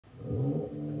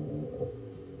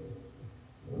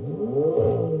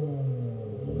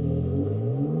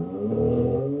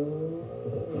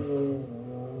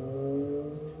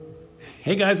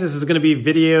Hey guys, this is going to be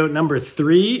video number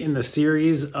 3 in the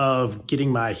series of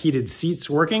getting my heated seats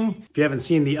working. If you haven't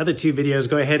seen the other 2 videos,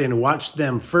 go ahead and watch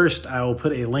them first. I will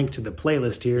put a link to the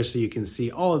playlist here so you can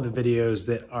see all of the videos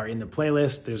that are in the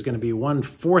playlist. There's going to be one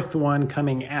 4th one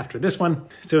coming after this one.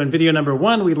 So in video number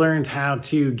 1, we learned how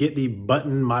to get the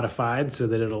button modified so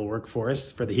that it'll work for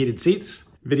us for the heated seats.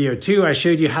 Video 2, I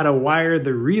showed you how to wire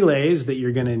the relays that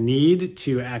you're going to need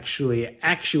to actually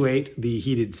actuate the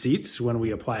heated seats when we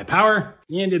apply power.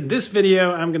 And in this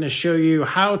video, I'm going to show you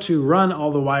how to run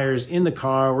all the wires in the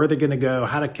car, where they're going to go,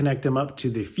 how to connect them up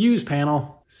to the fuse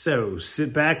panel. So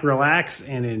sit back, relax,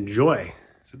 and enjoy.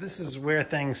 So this is where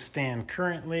things stand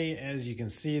currently. As you can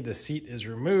see, the seat is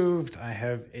removed. I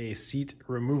have a seat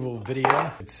removal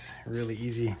video. It's really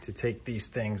easy to take these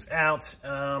things out.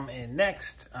 And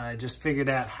next, I just figured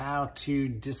out how to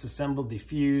disassemble the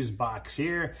fuse box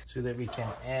here so that we can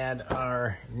add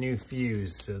our new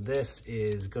fuse. So this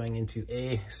is going into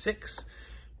A6,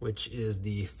 which is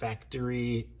the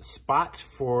factory spot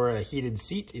for a heated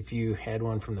seat if you had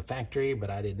one from the factory, but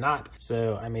I did not.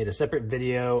 So I made a separate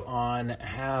video on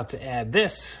how to add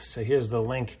this. So here's the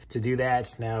link to do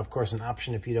that. Now, of course, an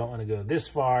option if you don't want to go this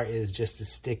far is just to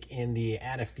stick in the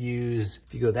add a fuse.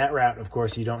 If you go that route, of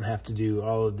course, you don't have to do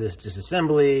all of this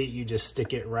disassembly. You just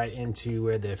stick it right into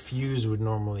where the fuse would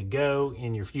normally go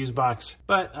in your fuse box.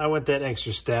 But I went that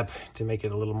extra step to make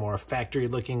it a little more factory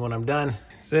looking when I'm done.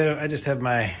 So I just have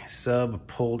my sub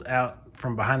pulled out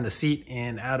from behind the seat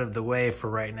and out of the way for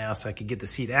right now so I could get the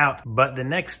seat out. But the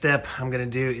next step I'm gonna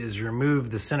do is remove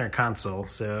the center console.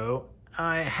 So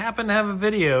I happen to have a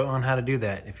video on how to do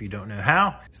that if you don't know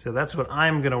how. So that's what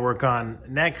I'm gonna work on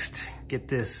next, get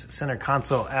this center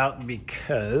console out,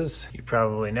 because you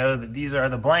probably know that these are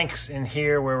the blanks in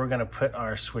here where we're gonna put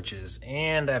our switches.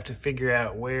 And I have to figure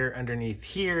out where underneath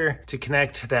here to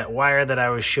connect that wire that I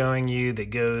was showing you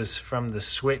that goes from the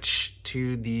switch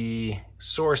to the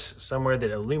source somewhere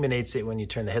that illuminates it when you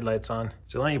turn the headlights on.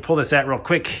 So let me pull this out real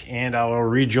quick and I will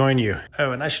rejoin you. Oh,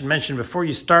 and I should mention before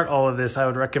you start all of this, I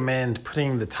would recommend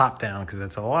putting the top down because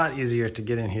it's a lot easier to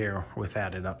get in here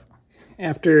without it up.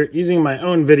 After using my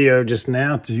own video just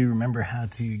now to remember how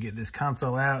to get this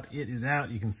console out, it is out.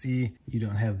 You can see you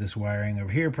don't have this wiring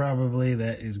over here probably.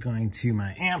 That is going to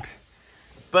my amp.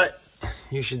 But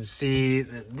you should see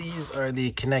that these are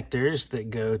the connectors that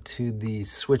go to the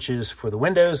switches for the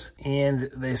windows,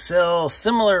 and they sell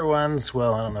similar ones.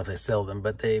 Well, I don't know if they sell them,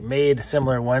 but they made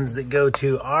similar ones that go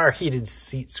to our heated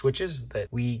seat switches that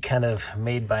we kind of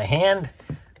made by hand.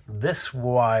 This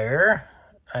wire,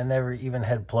 I never even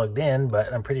had plugged in,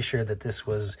 but I'm pretty sure that this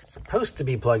was supposed to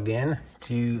be plugged in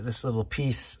to this little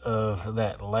piece of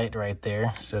that light right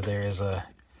there. So there is a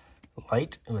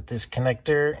light with this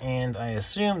connector, and I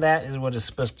assume that is what is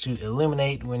supposed to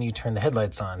illuminate when you turn the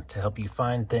headlights on to help you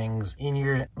find things in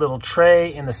your little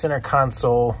tray in the center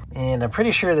console. And I'm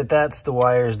pretty sure that that's the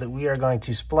wires that we are going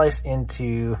to splice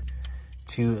into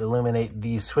to illuminate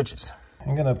these switches.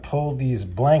 I'm gonna pull these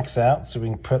blanks out so we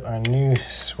can put our new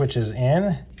switches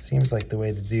in. Seems like the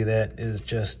way to do that is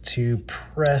just to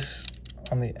press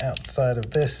on the outside of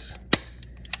this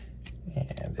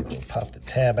and it will pop the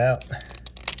tab out.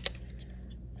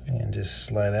 And just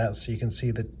slide out so you can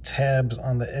see the tabs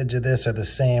on the edge of this are the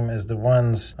same as the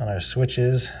ones on our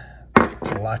switches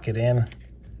to lock it in.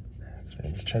 So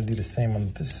I'm just trying to do the same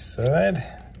on this side.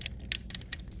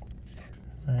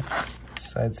 All right, this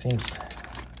side seems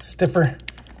stiffer.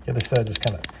 The other side just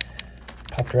kind of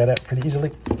popped right out pretty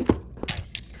easily.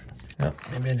 Well,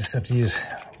 maybe I just have to use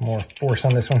more force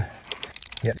on this one.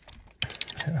 Yep.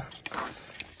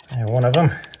 I have one of them.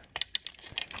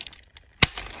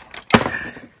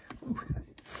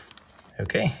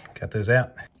 Okay, got those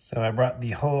out. So I brought the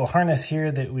whole harness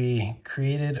here that we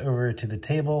created over to the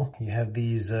table. You have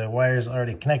these wires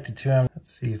already connected to them.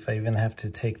 Let's see if I even have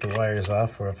to take the wires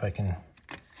off or if I can.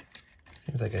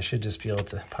 Seems like I should just be able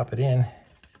to pop it in.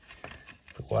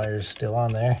 The wire's still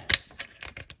on there.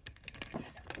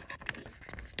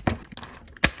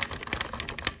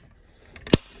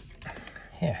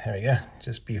 Yeah, there we go.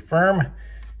 Just be firm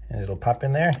and it'll pop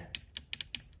in there.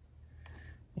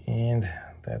 And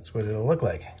that's what it'll look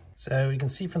like. So you can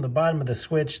see from the bottom of the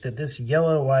switch that this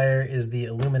yellow wire is the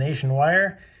illumination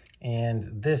wire, and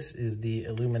this is the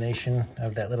illumination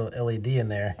of that little LED in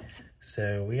there.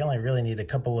 So we only really need a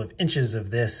couple of inches of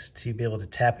this to be able to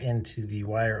tap into the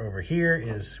wire over here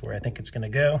is where I think it's gonna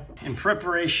go. In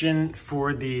preparation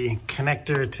for the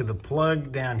connector to the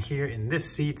plug down here in this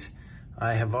seat,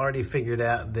 I have already figured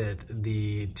out that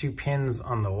the 2 pins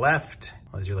on the left,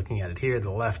 as you're looking at it here,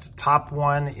 the left top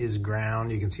one is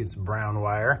ground. You can see it's a brown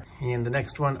wire. And the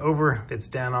next one over that's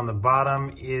down on the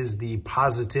bottom is the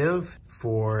positive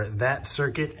for that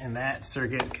circuit, and that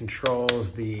circuit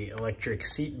controls the electric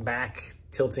seat back,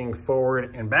 tilting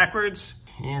forward and backwards.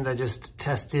 And I just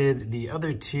tested the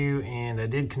other 2, and I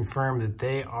did confirm that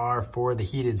they are for the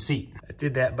heated seat. I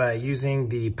did that by using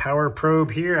the power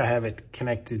probe here. I have it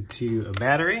connected to a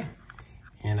battery,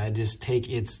 and I just take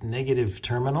its negative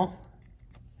terminal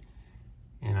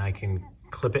and I can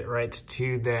clip it right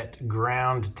to that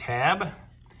ground tab.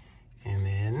 And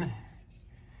then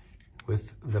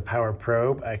with the power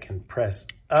probe, I can press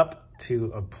up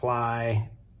to apply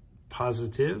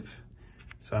positive.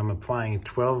 So I'm applying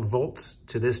 12 volts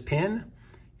to this pin,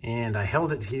 and I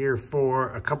held it here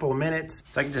for a couple of minutes.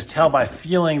 So I can just tell by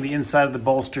feeling the inside of the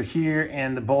bolster here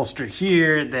and the bolster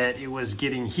here that it was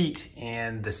getting heat,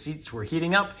 and the seats were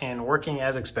heating up and working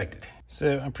as expected.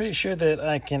 So I'm pretty sure that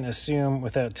I can assume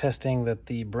without testing that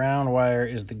the brown wire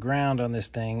is the ground on this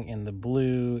thing and the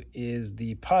blue is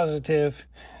the positive.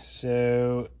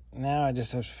 So now I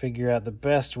just have to figure out the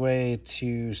best way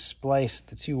to splice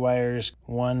the 2 wires,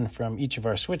 one from each of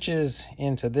our switches,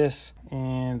 into this.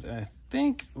 And I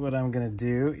think what I'm gonna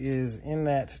do is, in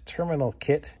that terminal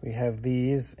kit, we have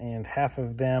these, and half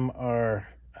of them are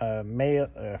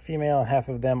female and half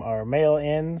of them are male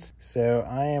ends. So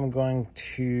I am going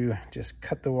to just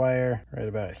cut the wire right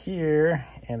about here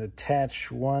and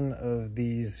attach one of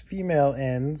these female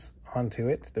ends onto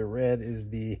it. The red is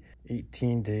the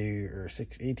 18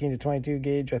 to 22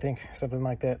 gauge, I think, something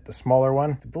like that, the smaller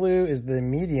one. The blue is the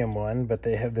medium one, but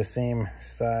they have the same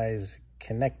size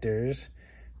connectors,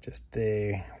 just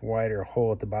a wider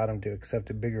hole at the bottom to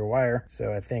accept a bigger wire.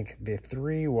 So I think the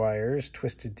 3 wires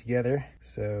twisted together.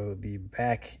 So the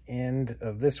back end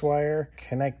of this wire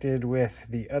connected with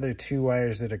the other 2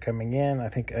 wires that are coming in, I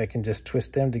think I can just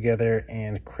twist them together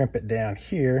and crimp it down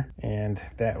here. And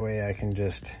that way I can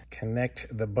just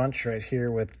connect the bunch right here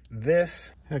with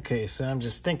this. Okay, so I'm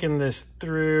just thinking this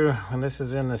through. When this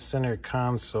is in the center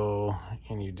console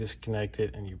and you disconnect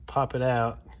it and you pop it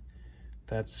out,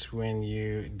 that's when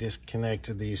you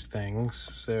disconnect these things.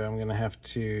 So I'm gonna have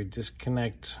to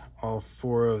disconnect all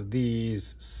 4 of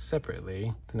these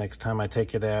separately the next time I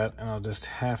take it out, and I'll just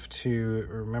have to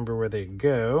remember where they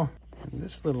go. And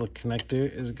this little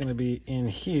connector is gonna be in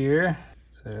here.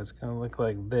 So it's gonna look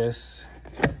like this.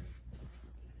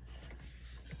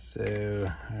 So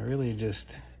I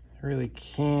really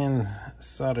can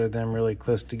solder them really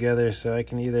close together. So I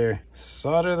can either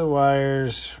solder the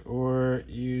wires or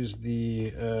use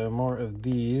the more of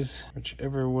these,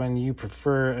 whichever one you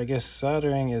prefer. I guess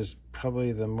soldering is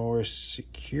probably the more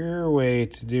secure way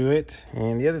to do it.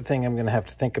 And the other thing I'm gonna have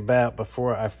to think about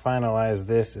before I finalize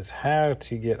this is how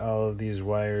to get all of these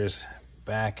wires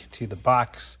back to the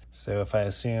box. So if I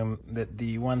assume that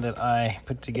the one that I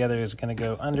put together is gonna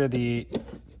go under the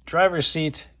driver's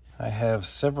seat, I have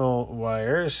several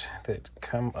wires that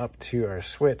come up to our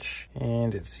switch,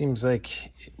 and it seems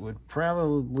like it would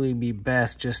probably be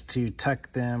best just to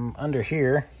tuck them under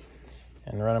here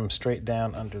and run them straight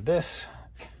down under this.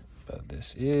 But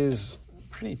this is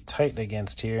pretty tight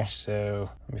against here, so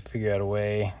let me figure out a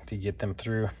way to get them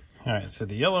through. All right, so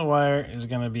the yellow wire is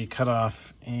gonna be cut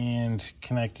off and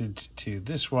connected to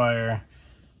this wire.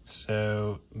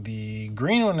 So the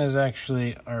green one is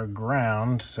actually our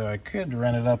ground, so I could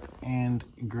run it up and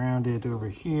ground it over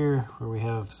here where we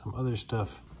have some other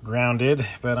stuff grounded,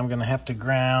 but I'm gonna have to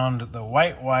ground the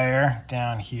white wire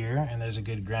down here, and there's a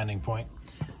good grounding point.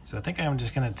 So I think I'm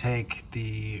just gonna take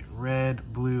the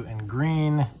red, blue, and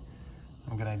green.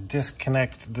 I'm gonna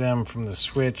disconnect them from the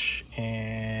switch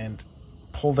and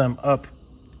pull them up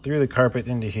through the carpet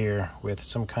into here with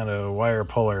some kind of wire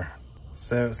puller.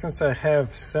 So since I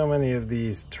have so many of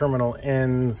these terminal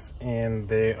ends and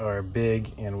they are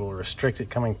big and will restrict it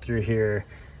coming through here,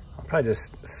 I'll probably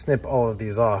just snip all of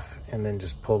these off and then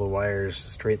just pull the wires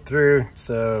straight through.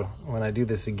 So when I do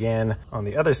this again on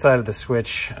the other side of the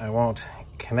switch, I won't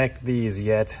connect these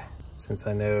yet. Since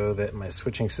I know that my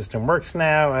switching system works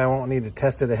now, I won't need to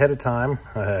test it ahead of time.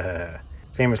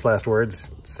 Famous last words.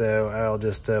 So I'll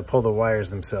just pull the wires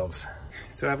themselves.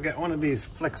 So I've got one of these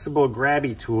flexible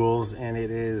grabby tools, and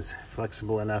it is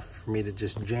flexible enough for me to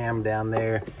just jam down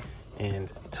there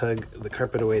and tug the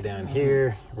carpet away down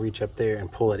here, reach up there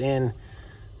and pull it in.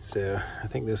 So I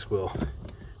think this will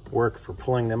work for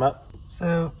pulling them up.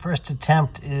 So first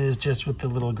attempt is just with the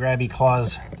little grabby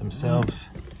claws themselves,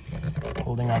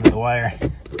 holding onto the wire.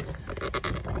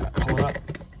 I'm gonna pull it up,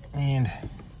 and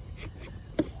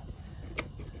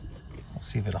we'll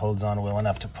See if it holds on well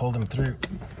enough to pull them through.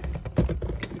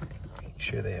 Make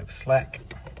sure they have slack.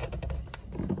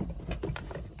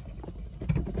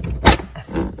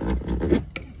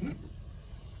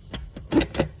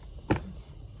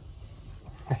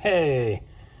 Hey,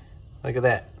 look at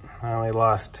that. I only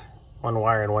lost one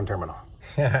wire in one terminal.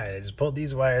 All right, I just pulled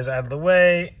these wires out of the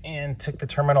way and took the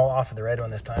terminal off of the red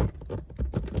one this time.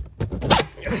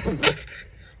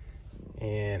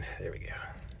 And there we go.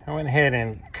 I went ahead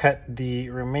and cut the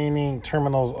remaining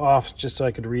terminals off just so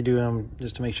I could redo them,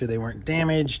 just to make sure they weren't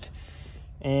damaged.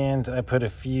 And I put a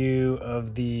few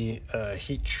of the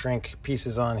heat shrink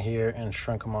pieces on here and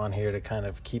shrunk them on here to kind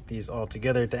of keep these all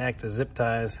together to act as zip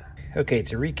ties. Okay,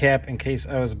 to recap, in case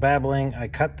I was babbling, I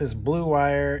cut this blue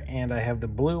wire and I have the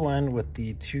blue one with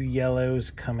the two yellows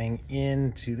coming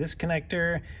into this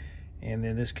connector, and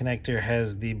then this connector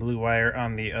has the blue wire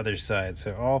on the other side.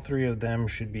 So all three of them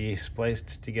should be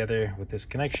spliced together with this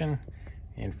connection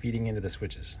and feeding into the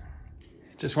switches.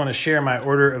 Just want to share my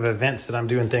order of events that I'm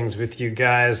doing things with you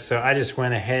guys. So I just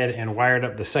went ahead and wired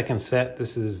up the second set.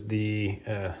 This is the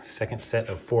second set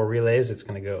of 4 relays. It's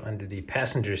going to go under the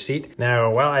passenger seat. Now,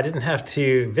 while I didn't have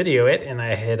to video it and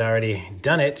I had already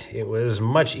done it, it was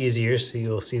much easier. So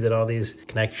you'll see that all these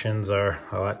connections are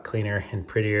a lot cleaner and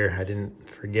prettier. I didn't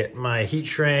forget my heat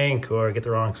shrink or get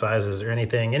the wrong sizes or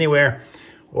anything anywhere,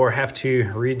 or have to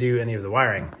redo any of the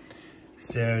wiring.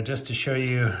 So just to show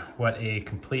you what a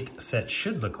complete set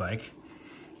should look like,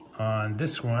 on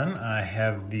this one I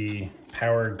have the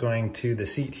power going to the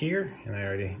seat here, and I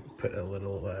already put a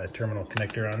little terminal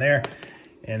connector on there.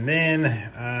 And then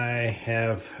I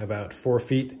have about 4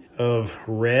 feet of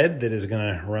red that is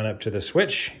going to run up to the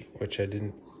switch, which I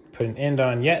didn't put an end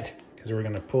on yet because we're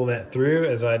going to pull that through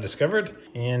as I discovered.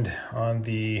 And on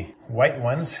the white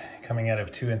ones coming out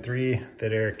of 2 and 3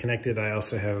 that are connected, I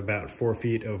also have about 4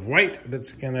 feet of white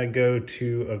that's going to go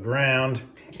to a ground.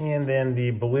 And then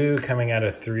the blue coming out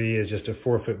of 3 is just a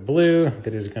 4-foot blue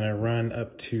that is going to run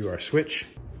up to our switch.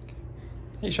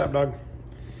 Hey, shop dog.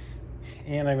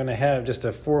 And I'm going to have just a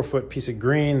 4-foot piece of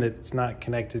green that's not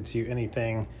connected to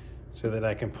anything, so that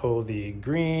I can pull the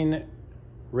green,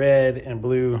 red, and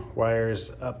blue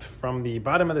wires up from the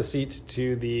bottom of the seat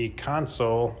to the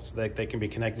console so that they can be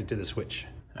connected to the switch.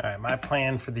 All right, my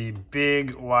plan for the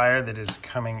big wire that is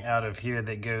coming out of here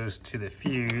that goes to the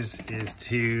fuse is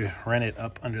to run it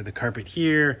up under the carpet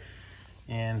here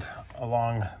and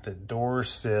along the door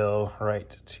sill right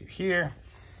to here.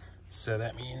 So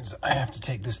that means I have to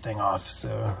take this thing off.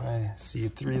 So I see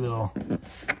 3 little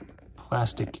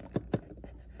plastic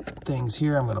things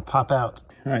here I'm going to pop out.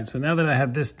 All right, so now that I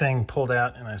have this thing pulled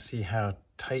out and I see how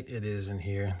tight it is in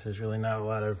here, there's really not a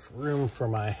lot of room for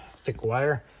my thick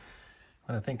wire.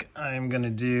 What I think I'm going to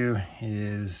do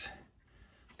is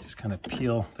just kind of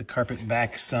peel the carpet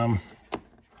back some.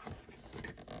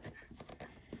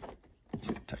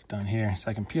 Just tucked on here,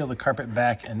 so I can peel the carpet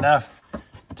back enough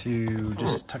to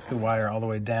just tuck the wire all the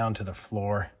way down to the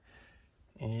floor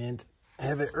and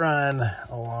have it run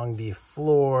along the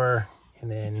floor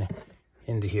and then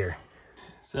into here.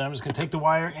 So I'm just going to take the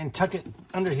wire and tuck it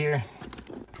under here.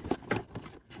 You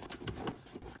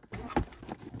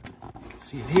can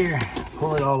see it here.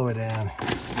 Pull it all the way down.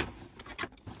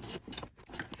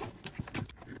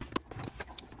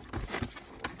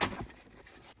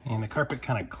 And the carpet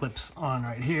kind of clips on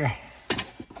right here.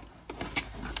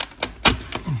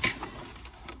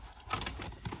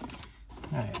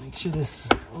 All right, make sure this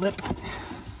lip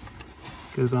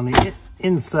goes on the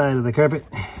inside of the carpet.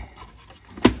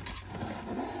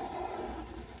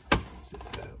 So,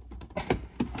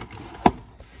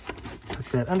 put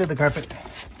that under the carpet.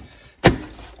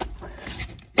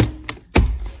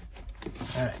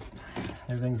 All right,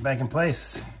 everything's back in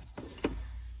place.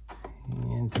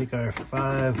 And take our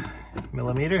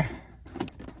 5mm.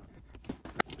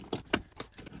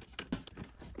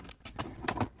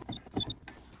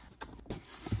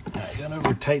 Don't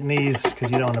over tighten these because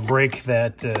you don't want to break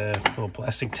that little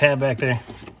plastic tab back there.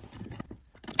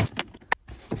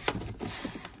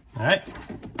 All right.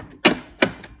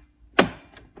 Oh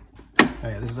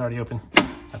yeah, this is already open.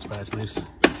 That's why it's loose.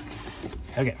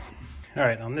 Okay. All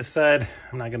right, on this side,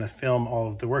 I'm not gonna film all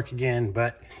of the work again,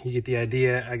 but you get the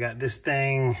idea. I got this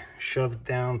thing shoved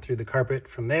down through the carpet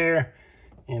from there,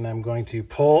 and I'm going to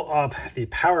pull up the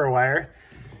power wire.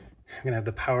 I'm gonna have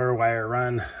the power wire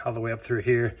run all the way up through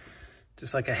here,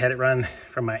 just like I had it run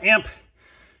from my amp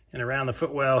and around the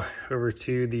footwell over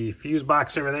to the fuse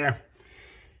box over there.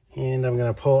 And I'm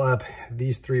gonna pull up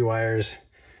these 3 wires,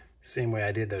 same way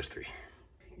I did those 3.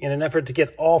 In an effort to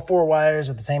get all 4 wires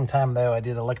at the same time though, I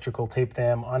did electrical tape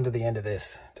them onto the end of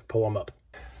this to pull them up.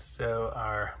 So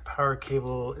our power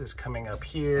cable is coming up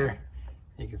here.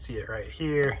 You can see it right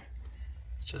here.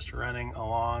 It's just running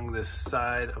along this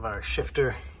side of our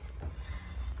shifter.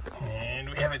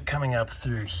 And we have it coming up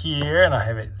through here, and I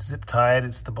have it zip tied.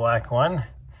 It's the black one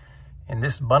in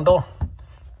this bundle.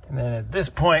 And then at this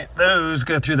point, those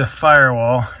go through the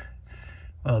firewall.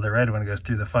 Well, the red one goes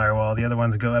through the firewall. The other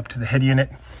ones go up to the head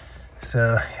unit.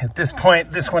 So at this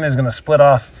point, this one is going to split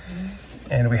off,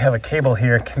 and we have a cable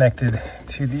here connected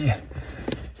to the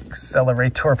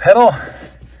accelerator pedal.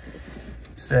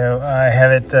 So I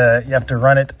have it, you have to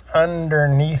run it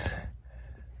underneath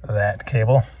that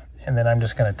cable. And then I'm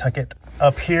just going to tuck it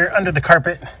up here under the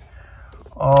carpet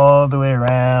all the way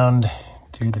around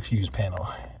to the fuse panel.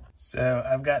 So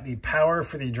I've got the power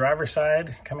for the driver's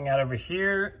side coming out over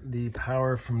here, the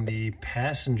power from the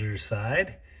passenger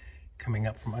side coming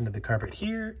up from under the carpet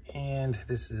here, and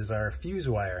this is our fuse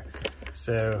wire.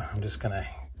 So I'm just going to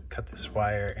cut this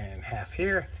wire in half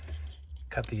here,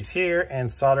 cut these here,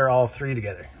 and solder all three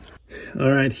together.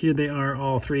 All right, here they are,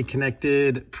 all three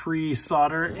connected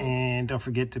pre-solder, and don't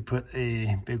forget to put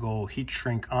a big old heat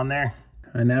shrink on there.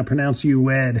 I now pronounce you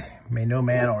wed. May no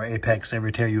man or apex ever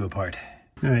tear you apart.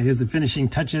 All right, here's the finishing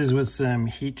touches with some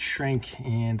heat shrink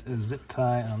and a zip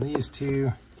tie on these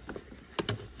two.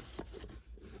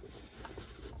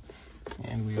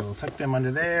 And we will tuck them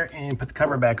under there and put the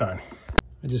cover back on.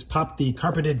 I just popped the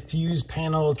carpeted fuse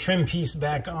panel trim piece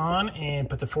back on and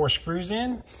put the 4 screws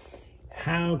in.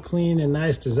 How clean and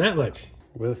nice does that look?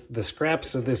 With the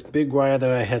scraps of this big wire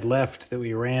that I had left that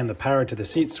we ran the power to the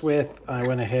seats with, I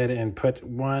went ahead and put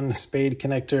one spade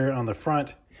connector on the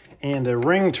front and a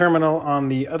ring terminal on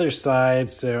the other side.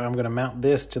 So I'm going to mount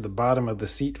this to the bottom of the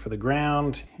seat for the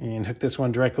ground and hook this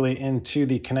one directly into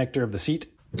the connector of the seat.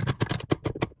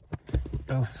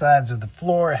 Both sides of the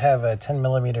floor have a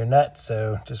 10mm nut,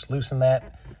 so just loosen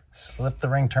that. Slip the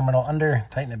ring terminal under,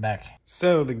 tighten it back.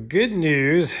 So the good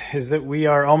news is that we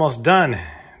are almost done.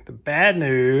 The bad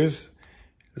news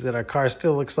is that our car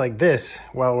still looks like this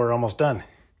while we're almost done.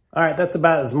 All right, that's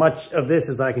about as much of this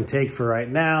as I can take for right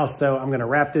now. So I'm gonna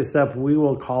wrap this up. We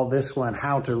will call this one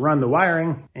How to Run the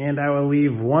Wiring. And I will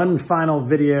leave one final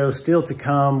video still to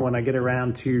come when I get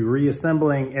around to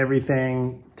reassembling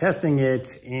everything, testing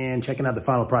it, and checking out the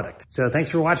final product. So thanks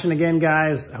for watching again,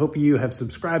 guys. I hope you have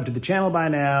subscribed to the channel by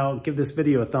now. Give this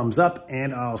video a thumbs up,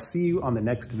 and I'll see you on the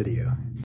next video.